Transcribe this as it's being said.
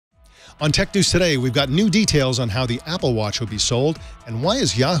On Tech News Today, we've got new details on how the Apple Watch will be sold and why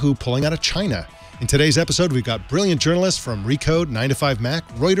is Yahoo pulling out of China. In today's episode, we've got brilliant journalists from Recode, 9to5Mac,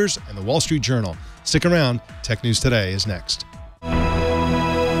 Reuters, and the Wall Street Journal. Stick around. Tech News Today is next.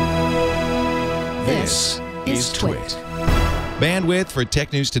 This is Twit. Bandwidth for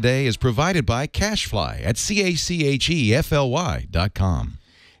Tech News Today is provided by CacheFly at CACHEFLY.com.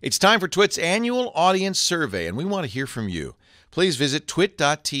 It's time for Twit's annual audience survey, and we want to hear from you. Please visit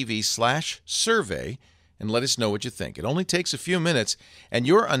twit.tv/survey and let us know what you think. It only takes a few minutes, and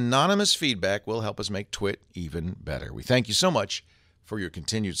your anonymous feedback will help us make Twit even better. We thank you so much for your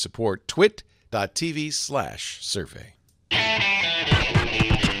continued support. twit.tv/survey.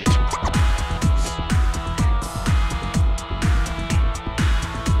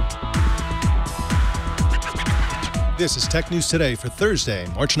 This is Tech News Today for Thursday,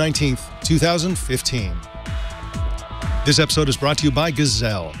 March 19th, 2015. This episode is brought to you by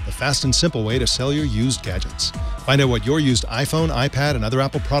Gazelle, the fast and simple way to sell your used gadgets. Find out what your used iPhone, iPad, and other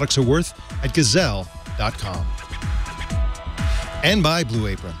Apple products are worth at Gazelle.com. And by Blue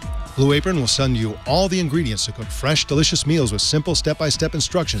Apron. Blue Apron will send you all the ingredients to cook fresh, delicious meals with simple step-by-step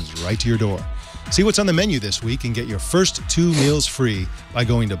instructions right to your door. See what's on the menu this week and get your first 2 meals free by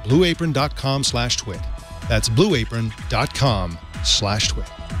going to blueapron.com/twit. That's blueapron.com/twit.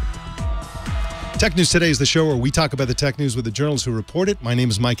 Tech News Today is the show where we talk about the tech news with the journalists who report it. My name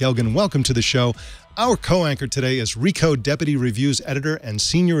is Mike Elgan. Welcome to the show. Our co-anchor today is Recode Deputy Reviews Editor and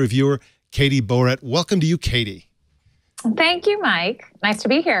Senior Reviewer, Katie Boehret. Welcome to you, Katie. Thank you, Mike. Nice to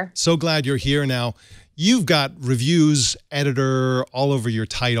be here. So glad you're here. Now, you've got reviews editor all over your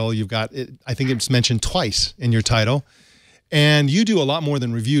title. You've got, I think it's mentioned twice in your title. And you do a lot more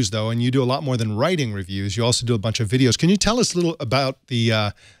than reviews, though, and you do a lot more than writing reviews. You also do a bunch of videos. Can you tell us a little about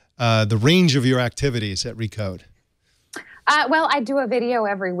the range of your activities at Recode? Well, I do a video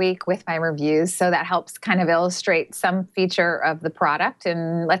every week with my reviews, so that helps kind of illustrate some feature of the product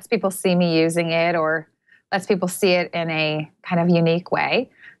and lets people see me using it or lets people see it in a kind of unique way.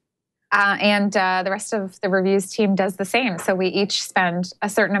 And the rest of the reviews team does the same. So we each spend a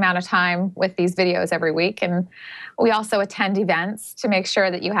certain amount of time with these videos every week. And we also attend events to make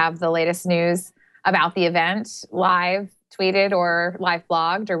sure that you have the latest news about the event, live tweeted or live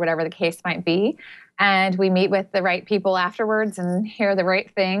blogged or whatever the case might be. And we meet with the right people afterwards and hear the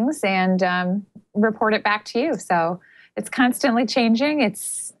right things and report it back to you. So it's constantly changing.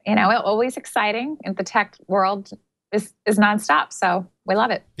 It's, always exciting. And the tech world is nonstop. So we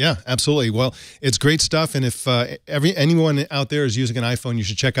love it. Yeah, absolutely. Well, it's great stuff. And if anyone out there is using an iPhone, you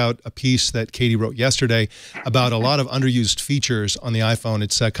should check out a piece that Katie wrote yesterday about a lot of underused features on the iPhone.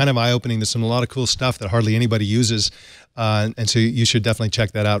 It's kind of eye-opening. There's a lot of cool stuff that hardly anybody uses. And so you should definitely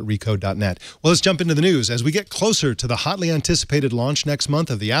check that out, recode.net. Well, let's jump into the news. As we get closer to the hotly anticipated launch next month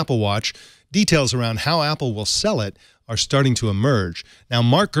of the Apple Watch, details around how Apple will sell it are starting to emerge. Now,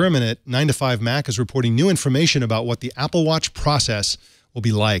 Mark Gurman at 9to5Mac is reporting new information about what the Apple Watch process will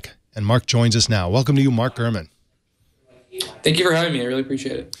be like. And Mark joins us now. Welcome to you, Mark Gurman. Thank you for having me. I really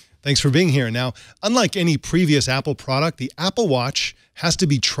appreciate it. Thanks for being here. Now, unlike any previous Apple product, the Apple Watch has to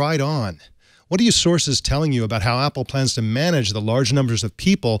be tried on. What are your sources telling you about how Apple plans to manage the large numbers of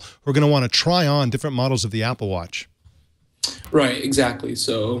people who are going to want to try on different models of the Apple Watch? Right, exactly.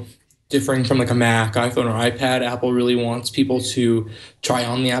 So differing from like a Mac, iPhone, or iPad, Apple really wants people to try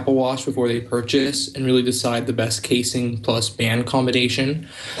on the Apple Watch before they purchase and really decide the best casing plus band combination.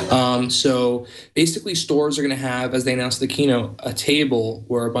 So basically stores are going to have, as they announced at the keynote, a table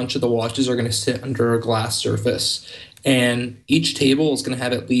where a bunch of the watches are going to sit under a glass surface. And each table is going to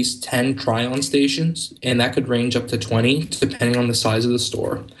have at least 10 try-on stations, and that could range up to 20, depending on the size of the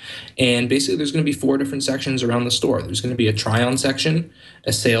store. And basically, there's going to be 4 different sections around the store. There's going to be a try-on section,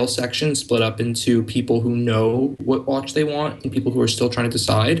 a sales section split up into people who know what watch they want and people who are still trying to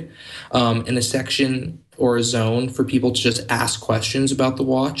decide, and a section or a zone for people to just ask questions about the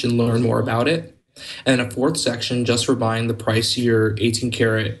watch and learn more about it. And then a 4th section just for buying the pricier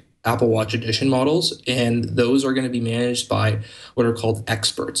 18-karat Apple Watch Edition models, and those are going to be managed by what are called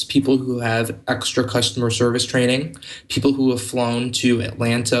experts, people who have extra customer service training, people who have flown to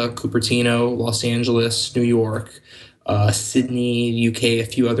Atlanta, Cupertino, Los Angeles, New York, Sydney, UK, a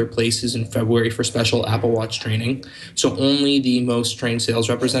few other places in February for special Apple Watch training. So only the most trained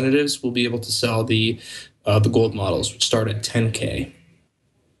sales representatives will be able to sell the gold models, which start at $10K.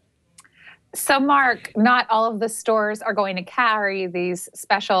 So, Mark, not all of the stores are going to carry these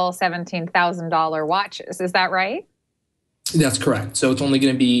special $17,000 watches. Is that right? That's correct. So it's only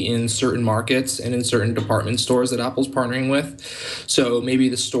going to be in certain markets and in certain department stores that Apple's partnering with. So maybe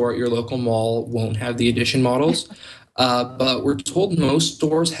the store at your local mall won't have the Edition models. But we're told most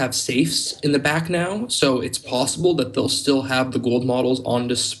stores have safes in the back now, so it's possible that they'll still have the gold models on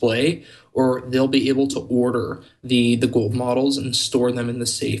display, or they'll be able to order the gold models and store them in the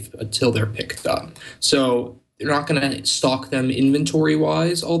safe until they're picked up. So they're not going to stock them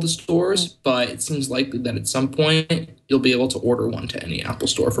inventory-wise, all the stores, but it seems likely that at some point you'll be able to order one to any Apple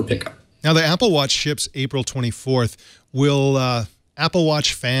store for pickup. Now, the Apple Watch ships April 24th. Will Apple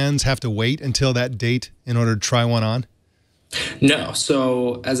Watch fans have to wait until that date in order to try one on? No.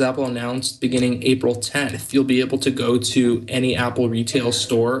 So as Apple announced, beginning April 10th, you'll be able to go to any Apple retail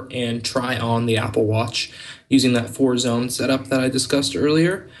store and try on the Apple Watch using that 4-zone setup that I discussed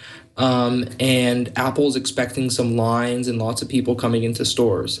earlier. And Apple's expecting some lines and lots of people coming into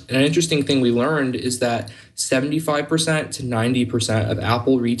stores. And an interesting thing we learned is that 75% to 90% of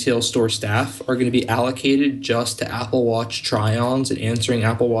Apple retail store staff are going to be allocated just to Apple Watch try-ons and answering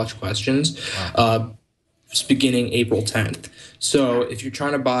Apple Watch questions. Wow. Beginning April 10th. So if you're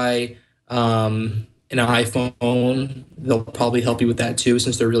trying to buy an iPhone, they'll probably help you with that too,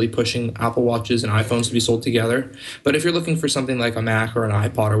 since they're really pushing Apple Watches and iPhones to be sold together. But if you're looking for something like a Mac or an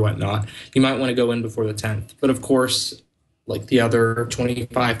iPod or whatnot, you might want to go in before the 10th. But of course, like the other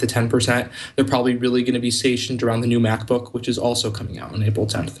 25 to 10%, they're probably really going to be stationed around the new MacBook, which is also coming out on April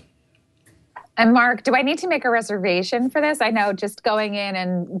 10th. And Mark, do I need to make a reservation for this? I know just going in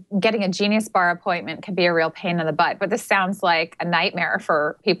and getting a Genius Bar appointment can be a real pain in the butt, but this sounds like a nightmare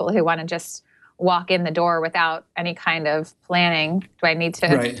for people who want to just walk in the door without any kind of planning. Do I need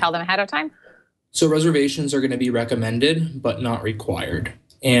to tell them ahead of time? So reservations are going to be recommended, but not required.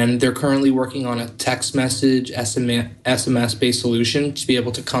 And they're currently working on a text message, SMS-based solution to be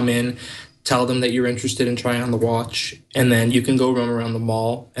able to come in, tell them that you're interested in trying on the watch, and then you can go roam around the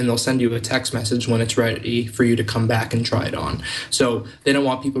mall and they'll send you a text message when it's ready for you to come back and try it on. So they don't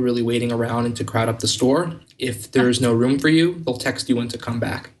want people really waiting around and to crowd up the store. If there's no room for you, they'll text you when to come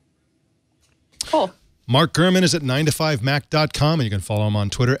back. Cool. Mark Gurman is at 9to5mac.com, and you can follow him on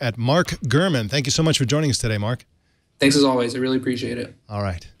Twitter at Mark Gurman. Thank you so much for joining us today, Mark. Thanks as always. I really appreciate it. All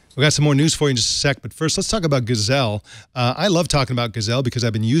right. We've got some more news for you in just a sec, but first let's talk about Gazelle. I love talking about Gazelle because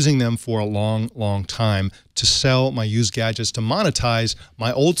I've been using them for a long, long time to sell my used gadgets, to monetize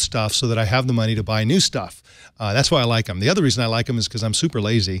my old stuff so that I have the money to buy new stuff. That's why I like them. The other reason I like them is because I'm super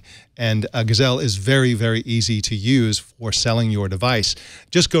lazy, and Gazelle is very, very easy to use for selling your device.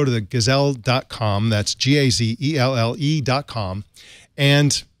 Just go to the gazelle.com, that's Gazelle.com,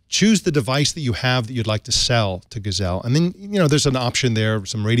 and choose the device that you have that you'd like to sell to Gazelle. And then, you know, there's an option there,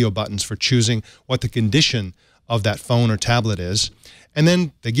 some radio buttons for choosing what the condition of that phone or tablet is. And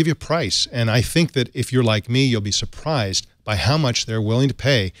then they give you a price. And I think that if you're like me, you'll be surprised by how much they're willing to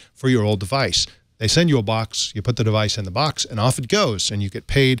pay for your old device. They send you a box, you put the device in the box, and off it goes. And you get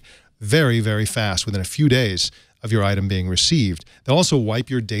paid very, very fast within a few days of your item being received. They'll also wipe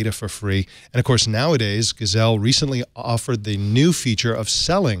your data for free. And of course, nowadays, Gazelle recently offered the new feature of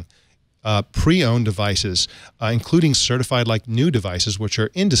selling pre-owned devices, including certified like new devices, which are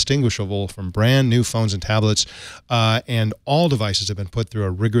indistinguishable from brand new phones and tablets. And all devices have been put through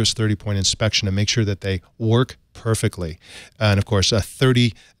a rigorous 30-point inspection to make sure that they work perfectly. And of course, a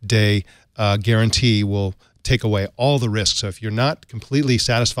 30-day guarantee will take away all the risks. So if you're not completely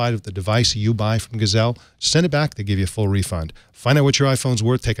satisfied with the device you buy from Gazelle, send it back. They give you a full refund. Find out what your iPhone's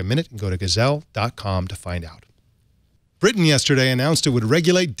worth. Take a minute and go to gazelle.com to find out. Britain yesterday announced it would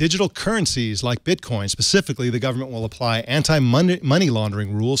regulate digital currencies like Brit-Coin. Specifically, the government will apply anti-money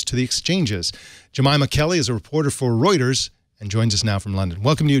laundering rules to the exchanges. Jemima Kelly is a reporter for Reuters and joins us now from London.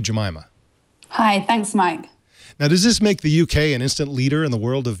 Welcome to you, Jemima. Hi, thanks, Mike. Now, does this make the UK an instant leader in the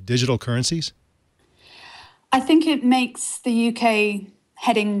world of digital currencies? I think it makes the UK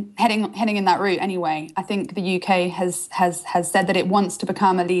heading in that route anyway. I think the UK has said that it wants to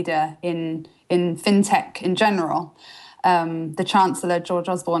become a leader in fintech in general. The Chancellor, George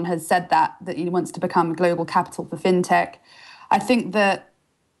Osborne, has said that he wants to become a global capital for fintech. I think that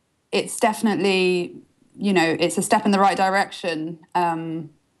it's definitely, you know, it's a step in the right direction.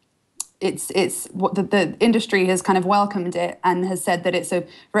 It's what the industry has kind of welcomed it and has said that it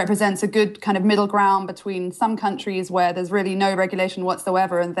represents a good kind of middle ground between some countries where there's really no regulation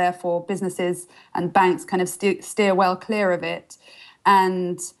whatsoever and therefore businesses and banks kind of steer well clear of it,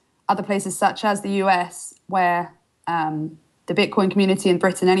 and other places such as the US where the Bitcoin community in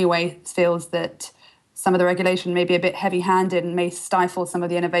Britain anyway feels that some of the regulation may be a bit heavy-handed and may stifle some of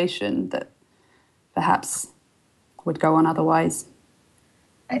the innovation that perhaps would go on otherwise.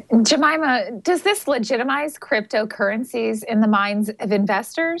 Jemima, does this legitimize cryptocurrencies in the minds of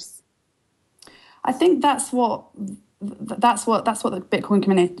investors? I think that's what the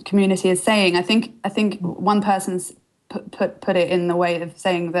Bitcoin community is saying. I think one person's put it in the way of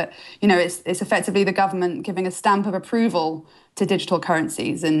saying that, you know, it's effectively the government giving a stamp of approval to digital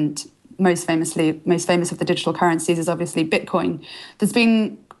currencies. And most famous of the digital currencies is obviously Bitcoin. There's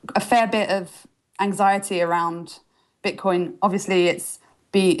been a fair bit of anxiety around Bitcoin. Obviously, it's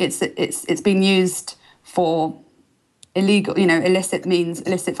been used for illegal, you know, illicit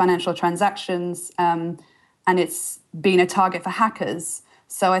financial transactions, and it's been a target for hackers.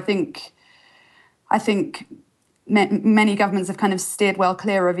 So I think many governments have kind of steered well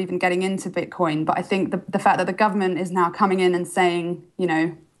clear of even getting into Bitcoin. But I think the fact that the government is now coming in and saying, you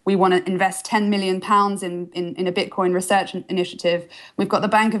know, we want to invest £10 million in a Bitcoin research initiative. We've got the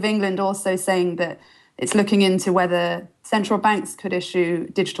Bank of England also saying that it's looking into whether central banks could issue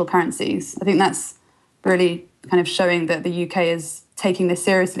digital currencies. I think that's really kind of showing that the UK is taking this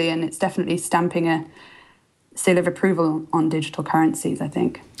seriously, and it's definitely stamping a seal of approval on digital currencies, I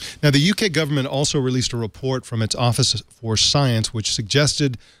think. Now, the UK government also released a report from its Office for Science, which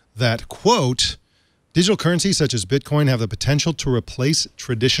suggested that, quote, digital currencies such as Bitcoin have the potential to replace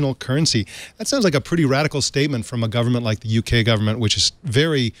traditional currency. That sounds like a pretty radical statement from a government like the UK government, which is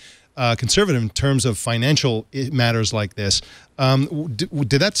very conservative in terms of financial matters like this. Did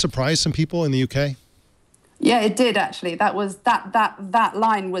that surprise some people in the UK? Yeah, it did actually. That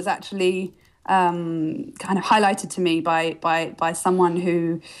line was actually kind of highlighted to me by someone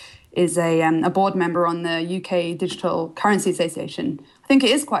who is a board member on the UK Digital Currency Association. I think it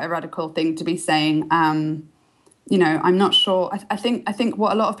is quite a radical thing to be saying. You know, I'm not sure. I think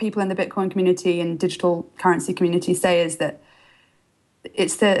what a lot of people in the Bitcoin community and digital currency community say is that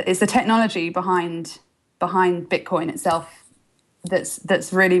it's the technology behind Bitcoin itself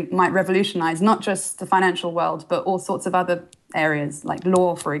that's really might revolutionize not just the financial world, but all sorts of other areas like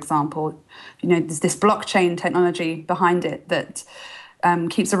law, for example. You know, there's this blockchain technology behind it that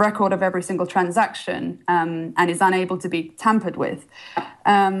keeps a record of every single transaction and is unable to be tampered with.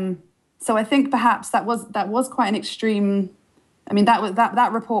 So I think perhaps that was quite an extreme. I mean, that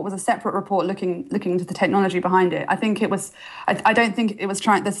report was a separate report looking into the technology behind it. I think it was. I don't think it was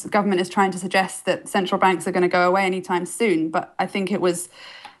trying. This government is trying to suggest that central banks are going to go away anytime soon. But I think it was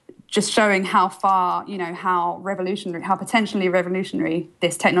just showing how far, you know, how potentially revolutionary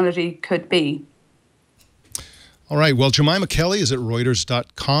this technology could be. All right. Well, Jemima Kelly is at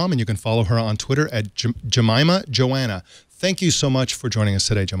Reuters.com, and you can follow her on Twitter at Jemima Joanna. Thank you so much for joining us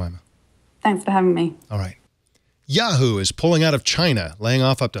today, Jemima. Thanks for having me. All right. Yahoo is pulling out of China, laying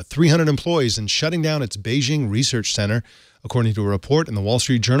off up to 300 employees and shutting down its Beijing research center, according to a report in the Wall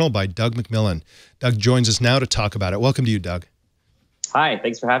Street Journal by Doug MacMillan. Doug joins us now to talk about it. Welcome to you, Doug. Hi,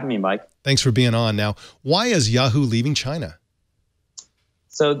 thanks for having me, Mike. Thanks for being on. Now, why is Yahoo leaving China?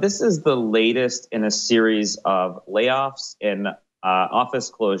 So this is the latest in a series of layoffs and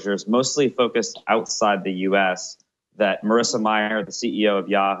office closures, mostly focused outside the U.S., that Marissa Mayer, the CEO of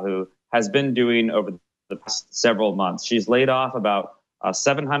Yahoo, has been doing over the past several months. She's laid off about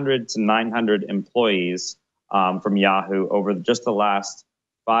 700 to 900 employees from Yahoo over just the last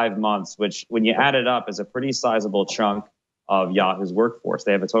 5 months, which, when you add it up, is a pretty sizable chunk of Yahoo's workforce.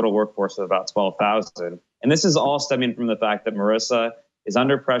 They have a total workforce of about 12,000. And this is all stemming from the fact that Marissa is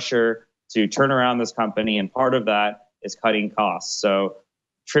under pressure to turn around this company, and part of that is cutting costs. So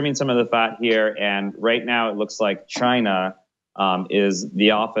trimming some of the fat here, and right now it looks like China is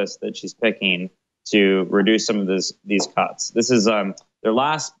the office that she's picking to reduce some of these cuts. This is their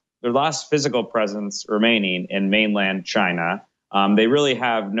last physical presence remaining in mainland China. They really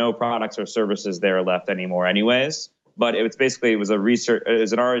have no products or services there left anymore anyways, but it was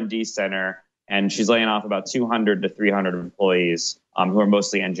an R&D center, and she's laying off about 200 to 300 employees who are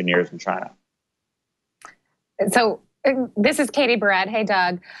mostly engineers in China. So this is Katie Boehret. Hey,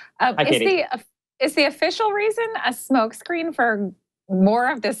 Doug. Hi, Katie. Is the official reason a smokescreen for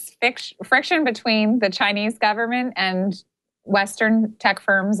more of this friction between the Chinese government and Western tech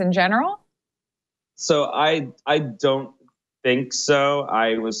firms in general? So I don't think so.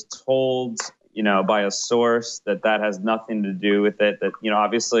 I was told, by a source that has nothing to do with it. That,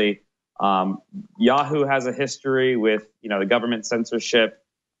 obviously Yahoo has a history with, the government censorship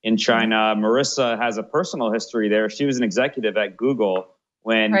in China. Marissa has a personal history there. She was an executive at Google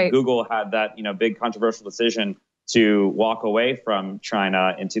when Google had that, big controversial decision to walk away from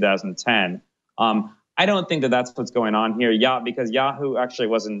China in 2010. I don't think that that's what's going on here. Because Yahoo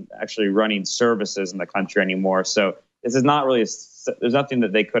wasn't running services in the country anymore. So this is not really, there's nothing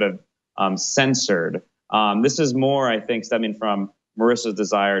that they could have censored. This is more, I think, stemming from Marissa's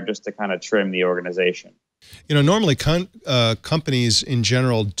desire just to kind of trim the organization. Normally companies in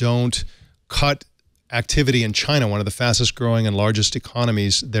general don't cut activity in China, one of the fastest growing and largest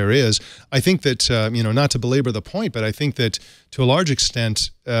economies there is. I think that, you know, not to belabor the point, but I think that to a large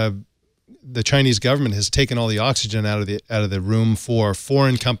extent, the Chinese government has taken all the oxygen out of the room for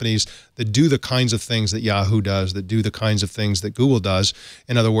foreign companies that do the kinds of things that Yahoo does, that do the kinds of things that Google does.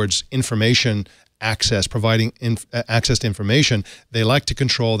 In other words, information access, providing access to information. They like to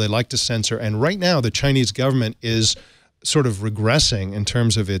control, they like to censor, and right now the Chinese government is sort of regressing in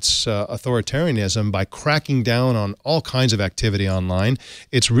terms of its authoritarianism by cracking down on all kinds of activity online.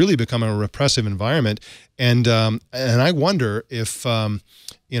 It's really become a repressive environment, and I wonder if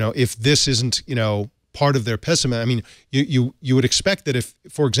you know, if this isn't, you know, part of their pessimism. I mean, you would expect that if,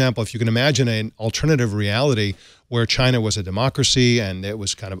 for example, if you can imagine an alternative reality where China was a democracy and it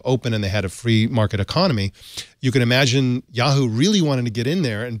was kind of open and they had a free market economy, you can imagine Yahoo really wanting to get in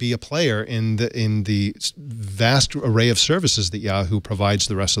there and be a player in the vast array of services that Yahoo provides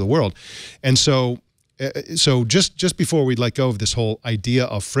the rest of the world. And so just before we let go of this whole idea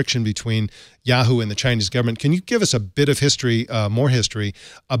of friction between Yahoo and the Chinese government, can you give us a bit of history, more history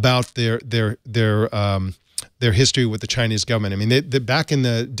about their history with the Chinese government? I mean, back in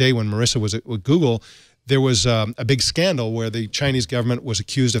the day when Marissa was with Google, there was a big scandal where the Chinese government was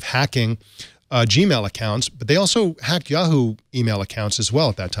accused of hacking Gmail accounts, but they also hacked Yahoo email accounts as well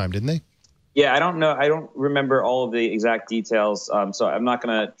at that time, didn't they? Yeah, I don't know. I don't remember all of the exact details, so I'm not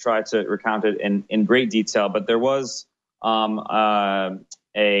going to try to recount it in great detail. But there was a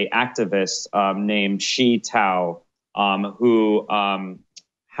activist named Shi Tao who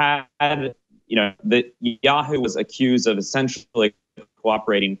had, you know, the Yahoo was accused of essentially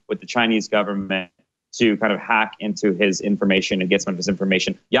cooperating with the Chinese government to kind of hack into his information and get some of his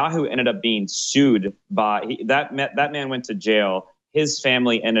information. Yahoo ended up being sued by that man went to jail. His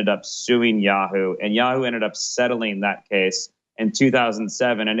family ended up suing Yahoo, and Yahoo ended up settling that case in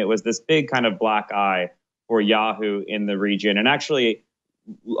 2007. And it was this big kind of black eye for Yahoo in the region, and actually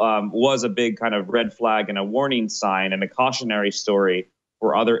was a big kind of red flag and a warning sign and a cautionary story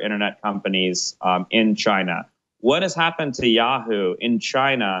for other internet companies in China. What has happened to Yahoo in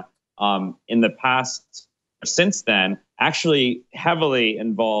China in the past since then actually heavily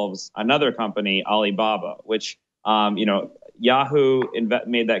involves another company, Alibaba, which, you know, Yahoo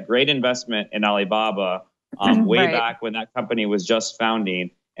made that great investment in Alibaba way back when that company was just founding.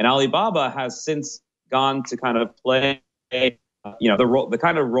 And Alibaba has since gone to kind of play, you know, the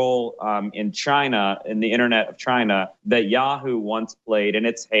kind of role in China, in the internet of China, that Yahoo once played in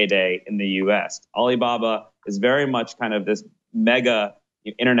its heyday in the US. Alibaba is very much kind of this mega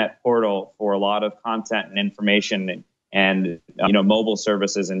internet portal for a lot of content and information and you know, mobile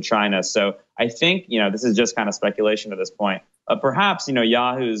services in China. So I think, you know, this is just kind of speculation at this point. Perhaps, you know,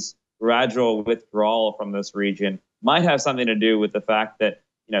 Yahoo's gradual withdrawal from this region might have something to do with the fact that,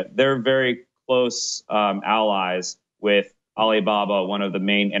 you know, they're very close allies with Alibaba, one of the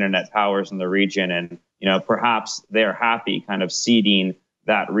main internet powers in the region. And, you know, perhaps they're happy kind of ceding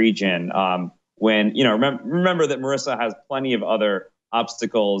that region when, you know, remember that Marissa has plenty of other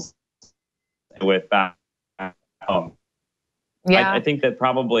obstacles with back home. Yeah. I think that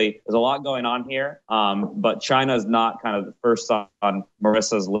probably there's a lot going on here, but China is not kind of the first on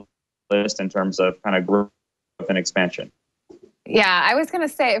Marissa's list in terms of kind of growth and expansion. Yeah, I was going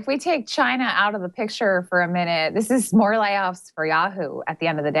to say, if we take China out of the picture for a minute, this is more layoffs for Yahoo at the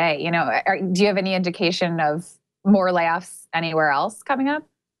end of the day. You know, do you have any indication of more layoffs anywhere else coming up?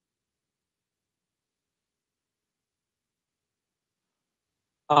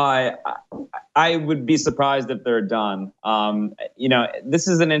 I would be surprised if they're done. You know, this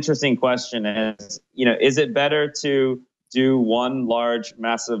is an interesting question. Is, you know, is it better to do one large,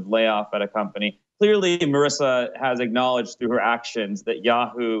 massive layoff at a company? Clearly, Marissa has acknowledged through her actions that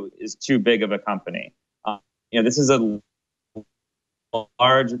Yahoo is too big of a company. You know, this is a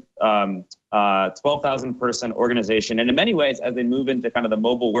large 12,000 person organization. And in many ways, as they move into kind of the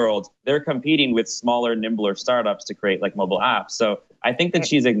mobile world, they're competing with smaller, nimbler startups to create like mobile apps. So I think that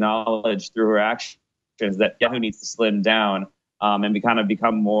she's acknowledged through her actions that Yahoo needs to slim down and kind of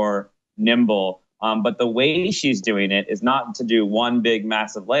become more nimble. But the way she's doing it is not to do one big,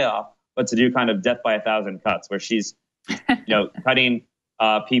 massive layoff, but to do kind of death by 1,000 cuts, where she's, you know, cutting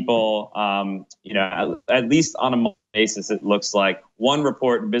people, you know, at least on a monthly basis. It looks like one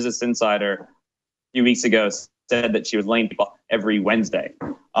report in Business Insider a few weeks ago said that she was laying people every Wednesday.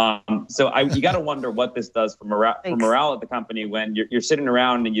 So you got to wonder what this does for morale at the company when you're sitting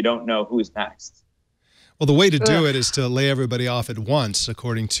around and you don't know who's next. Well, the way to do it is to lay everybody off at once,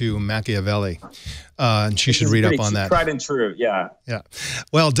 according to Machiavelli. And she should read up on that. Tried and true, yeah. Yeah.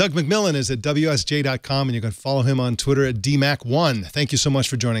 Well, Doug MacMillan is at WSJ.com, and you can follow him on Twitter at DMac1. Thank you so much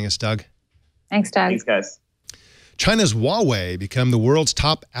for joining us, Doug. Thanks, Doug. Thanks, guys. China's Huawei became the world's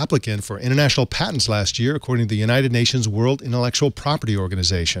top applicant for international patents last year, according to the United Nations World Intellectual Property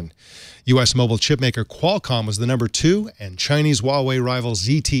Organization. U.S. mobile chipmaker Qualcomm was the number 2, and Chinese Huawei rival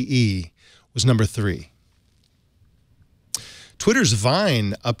ZTE was number 3. Twitter's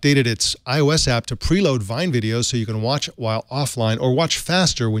Vine updated its iOS app to preload Vine videos so you can watch while offline or watch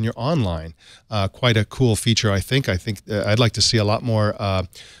faster when you're online. Quite a cool feature, I think. I'd like to see a lot more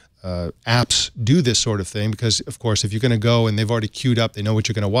apps do this sort of thing because, of course, if you're going to go and they've already queued up, they know what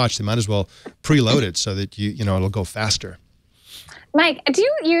you're going to watch, they might as well preload it so that it'll go faster. Mike, do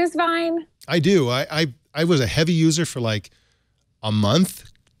you use Vine? I do. I was a heavy user for like a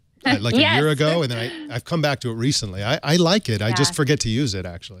month, like Yes. a year ago, and then I've come back to it recently. I like it. I just forget to use it,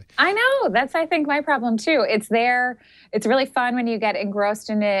 actually. I know. That's, I think, my problem, too. It's there. It's really fun when you get engrossed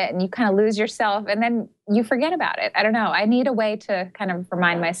in it and you kind of lose yourself and then you forget about it. I don't know. I need a way to kind of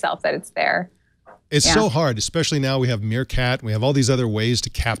remind myself that it's there. It's so hard, especially now we have Meerkat and we have all these other ways to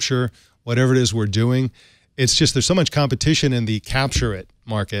capture whatever it is we're doing. It's just there's so much competition in the capture it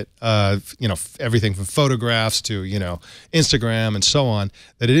market, everything from photographs to, Instagram and so on,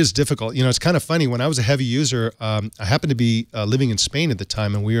 that it is difficult. It's kind of funny. When I was a heavy user, I happened to be living in Spain at the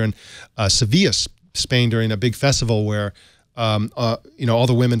time, and we were in Sevilla, Spain during a big festival where, all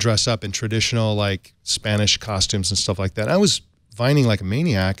the women dress up in traditional like Spanish costumes and stuff like that. I was vining like a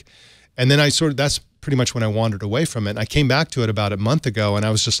maniac. And then that's pretty much when I wandered away from it. And I came back to it about a month ago, and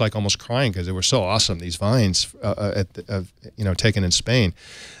I was just like almost crying because they were so awesome, these vines, taken in Spain.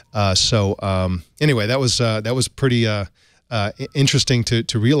 Anyway, that was pretty interesting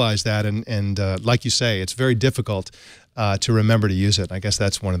to realize that. And like you say, it's very difficult to remember to use it. I guess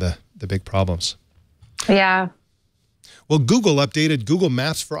that's one of the big problems. Yeah. Well, Google updated Google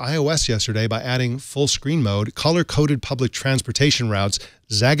Maps for iOS yesterday by adding full screen mode, color-coded public transportation routes,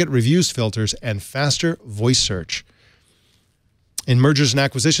 Zagat reviews filters, and faster voice search. In mergers and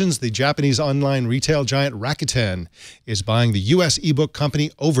acquisitions, the Japanese online retail giant Rakuten is buying the U.S. ebook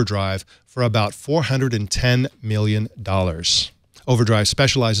company Overdrive for about $410 million. Overdrive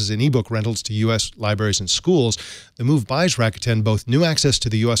specializes in ebook rentals to U.S. libraries and schools. The move buys Rakuten both new access to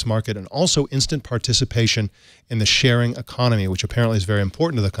the U.S. market and also instant participation in the sharing economy, which apparently is very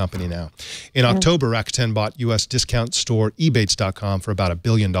important to the company now. In October, Rakuten bought U.S. discount store ebates.com for about $1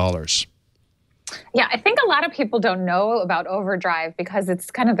 billion. Yeah, I think a lot of people don't know about Overdrive because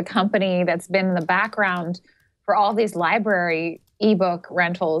it's kind of the company that's been in the background for all these library ebook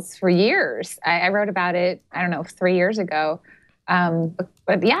rentals for years. I wrote about it, 3 years ago.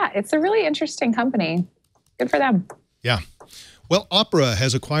 But yeah, it's a really interesting company. Good for them. Yeah. Well, Opera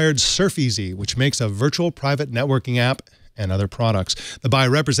has acquired SurfEasy, which makes a virtual private networking app and other products. The buy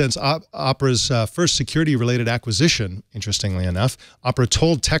represents Opera's first security-related acquisition, interestingly enough. Opera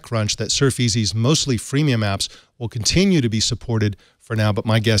told TechCrunch that SurfEasy's mostly freemium apps will continue to be supported for now, but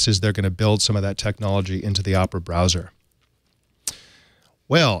my guess is they're going to build some of that technology into the Opera browser.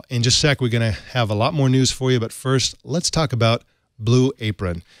 Well, in just a sec, we're going to have a lot more news for you, but first, let's talk about Blue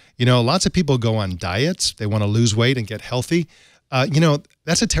Apron. Lots of people go on diets. They want to lose weight and get healthy.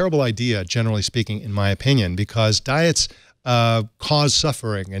 That's a terrible idea, generally speaking, in my opinion, because diets cause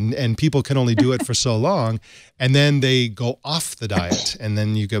suffering and people can only do it for so long. And then they go off the diet and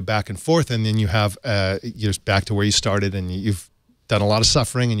then you go back and forth and then you have, you're back to where you started and you've done a lot of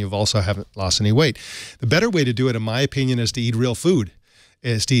suffering and you've also haven't lost any weight. The better way to do it, in my opinion, is to eat real food.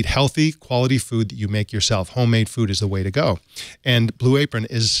 Is to eat healthy, quality food that you make yourself. Homemade food is the way to go. And Blue Apron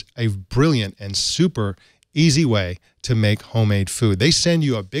is a brilliant and super easy way to make homemade food. They send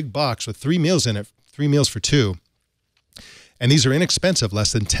you a big box with 3 meals in it, 3 meals for 2. And these are inexpensive,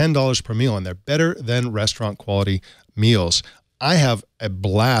 less than $10 per meal, and they're better than restaurant quality meals. I have a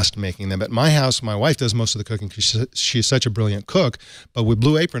blast making them. At my house, my wife does most of the cooking because she's such a brilliant cook. But with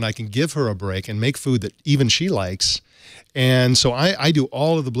Blue Apron, I can give her a break and make food that even she likes. And so I do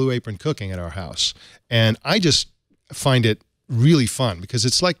all of the Blue Apron cooking at our house. And I just find it really fun because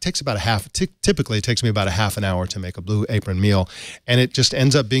it's like takes about typically it takes me about a half an hour to make a Blue Apron meal. And it just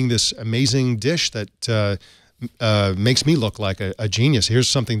ends up being this amazing dish that makes me look like a genius. Here's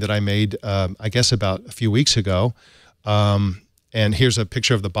something that I made, I guess, about a few weeks ago. And here's a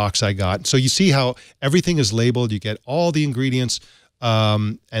picture of the box I got. So you see how everything is labeled. You get all the ingredients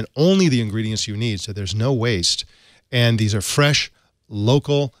and only the ingredients you need. So there's no waste. And these are fresh,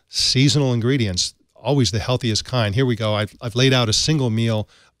 local, seasonal ingredients, always the healthiest kind. Here we go. I've laid out a single meal.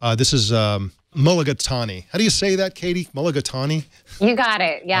 This is Mulligatawny. How do you say that, Katie? Mulligatawny? You got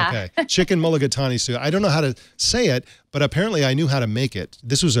it, yeah. Okay, chicken mulligatawny stew. I don't know how to say it, but apparently I knew how to make it.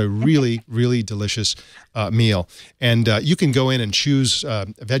 This was a really, really delicious meal. And you can go in and choose a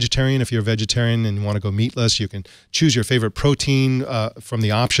vegetarian if you're a vegetarian and you want to go meatless. You can choose your favorite protein from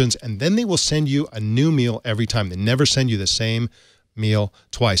the options, and then they will send you a new meal every time. They never send you the same meal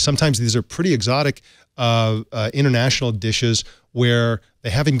twice. Sometimes these are pretty exotic international dishes where they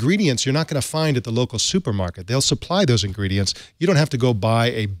have ingredients you're not going to find at the local supermarket. They'll supply those ingredients. You don't have to go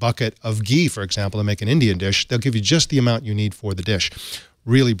buy a bucket of ghee, for example, to make an Indian dish. They'll give you just the amount you need for the dish.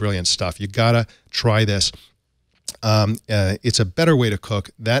 Really brilliant stuff. You got to try this. It's a better way to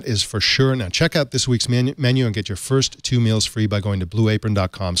cook, that is for sure. Now check out this week's menu and get your first 2 meals free by going to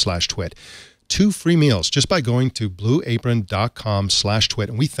blueapron.com/twit. 2 free meals just by going to blueapron.com/twit.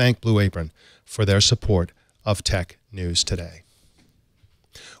 And we thank Blue Apron for their support of Tech News Today.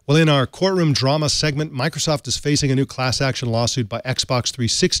 Well, in our courtroom drama segment, Microsoft is facing a new class action lawsuit by Xbox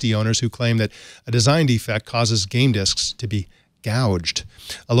 360 owners who claim that a design defect causes game discs to be gouged.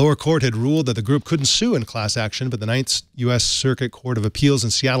 A lower court had ruled that the group couldn't sue in class action, but the Ninth U.S. Circuit Court of Appeals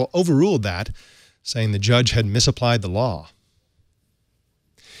in Seattle overruled that, saying the judge had misapplied the law.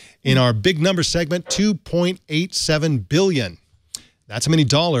 In our big number segment, $2.87 billion. That's how many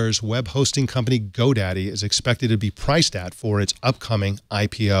dollars web hosting company GoDaddy is expected to be priced at for its upcoming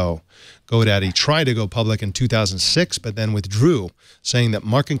IPO. GoDaddy tried to go public in 2006, but then withdrew, saying that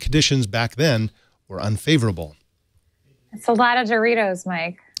market conditions back then were unfavorable. It's a lot of Doritos,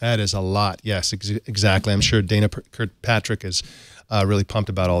 Mike. That is a lot. Yes, exactly. I'm sure Dana Kirkpatrick is really pumped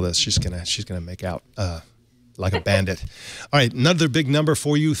about all this. She's gonna make out like a bandit. All right, another big number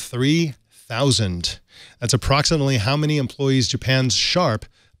for you, 3,000. That's approximately how many employees Japan's Sharp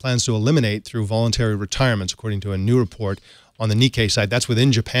plans to eliminate through voluntary retirements, according to a new report on the Nikkei site. That's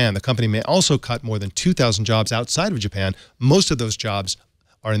within Japan. The company may also cut more than 2,000 jobs outside of Japan. Most of those jobs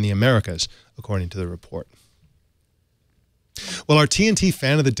are in the Americas, according to the report. Well, our TNT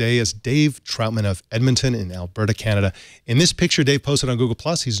fan of the day is Dave Troutman of Edmonton in Alberta, Canada. In this picture Dave posted on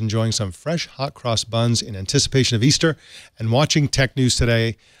Google+, he's enjoying some fresh hot cross buns in anticipation of Easter and watching Tech News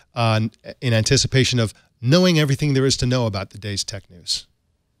Today in anticipation of knowing everything there is to know about the day's tech news.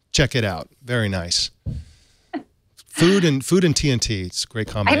 Check it out. Very nice. Food and TNT. It's a great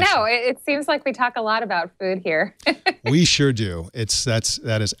combination. I know. It seems like we talk a lot about food here. We sure do.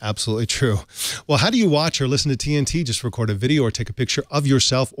 That is absolutely true. Well, how do you watch or listen to TNT? Just record a video or take a picture of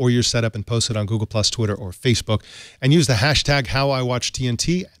yourself or your setup and post it on Google+, Twitter, or Facebook, and use the hashtag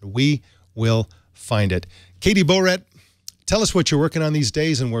HowIWatchTNT, and we will find it. Katie Boehret, tell us what you're working on these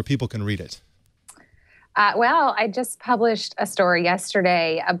days and where people can read it. Well, I just published a story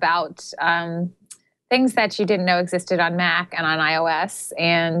yesterday about things that you didn't know existed on Mac and on iOS.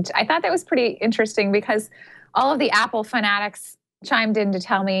 And I thought that was pretty interesting because all of the Apple fanatics chimed in to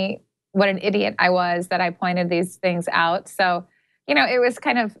tell me what an idiot I was that I pointed these things out. So, you know, it was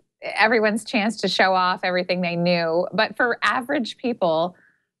kind of everyone's chance to show off everything they knew. But for average people,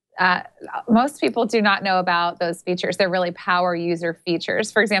 most people do not know about those features. They're really power user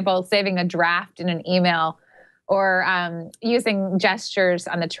features. For example, saving a draft in an email, or using gestures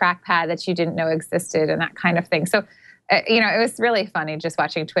on the trackpad that you didn't know existed, and that kind of thing. So, you know, it was really funny just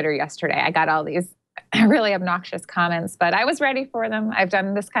watching Twitter yesterday. I got all these really obnoxious comments, but I was ready for them. I've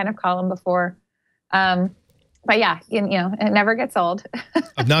done this kind of column before. But yeah, you know, it never gets old.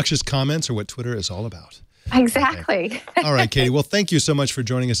 Obnoxious comments are what Twitter is all about. Exactly. Okay. All right, Katie. Well, thank you so much for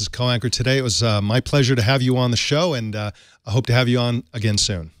joining us as co-anchor today. It was my pleasure to have you on the show, and I hope to have you on again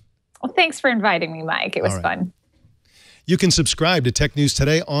soon. Well, thanks for inviting me, Mike. It was fun. You can subscribe to Tech News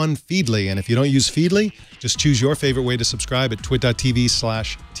Today on Feedly, and if you don't use Feedly, just choose your favorite way to subscribe at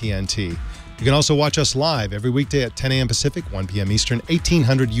twit.tv/TNT. You can also watch us live every weekday at 10 a.m. Pacific, 1 p.m. Eastern,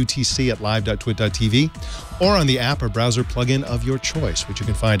 1800 UTC at live.twit.tv, or on the app or browser plugin of your choice, which you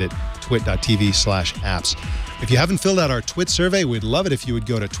can find at twit.tv/apps. If you haven't filled out our Twit survey, we'd love it if you would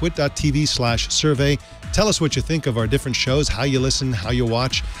go to twit.tv/survey. Tell us what you think of our different shows, how you listen, how you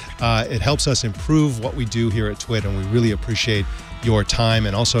watch. It helps us improve what we do here at Twit, and we really appreciate your time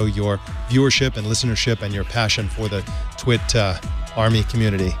and also your viewership and listenership and your passion for the Twit Army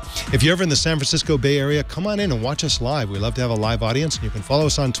community. If you're ever in the San Francisco Bay Area, come on in and watch us live. We love to have a live audience, and you can follow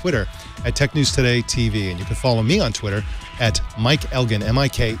us on Twitter at Tech News Today TV, and you can follow me on Twitter at Mike Elgan,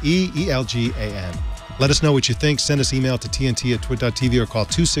 MikeElgan. Let us know what you think. Send us email to tnt@twit.tv or call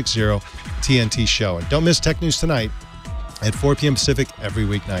 260-TNT-SHOW. And don't miss Tech News Tonight at 4 p.m. Pacific every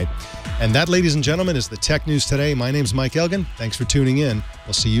weeknight. And that, ladies and gentlemen, is the Tech News Today. My name's Mike Elgan. Thanks for tuning in.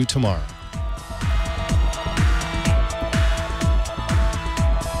 We'll see you tomorrow.